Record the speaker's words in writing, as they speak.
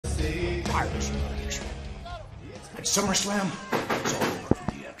fire this humiliation. At SummerSlam, it's all over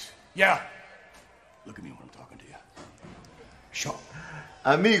for DX. Yeah. Look at me when I'm talking to you. Sure.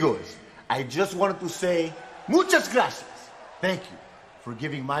 Amigos, I just wanted to say muchas gracias. Thank you for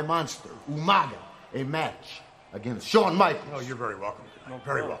giving my monster, Umaga, a match against Shawn Michaels. Oh, you're very welcome.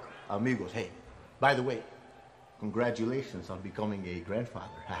 Very welcome. Amigos, hey, by the way, congratulations on becoming a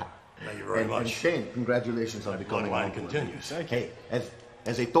grandfather. Thank you very much. And Shane, congratulations on becoming bloodline an uncle. continues. Hey,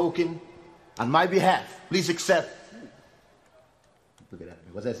 as a token, on my behalf, please accept. Look at that.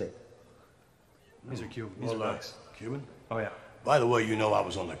 What's that say? These are Cuban. These are nice. Cuban? Oh, yeah. By the way, you know I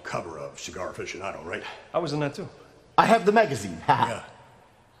was on the cover of Cigar Aficionado, right? I was in that, too. I have the magazine. Yeah.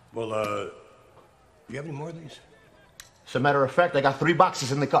 Well, do you have any more of these? As a matter of fact, I got 3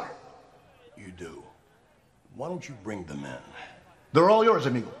 boxes in the car. You do. Why don't you bring them in? They're all yours,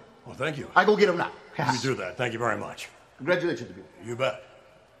 amigo. Well, thank you. I go get them now. You do that. Thank you very much. Congratulations, amigo. You bet.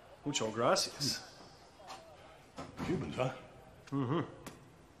 Mucho gracias. Cubans, huh? Mm-hmm.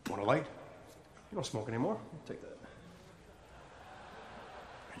 Want a light? You don't smoke anymore. I'll take that.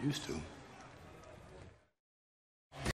 I used to.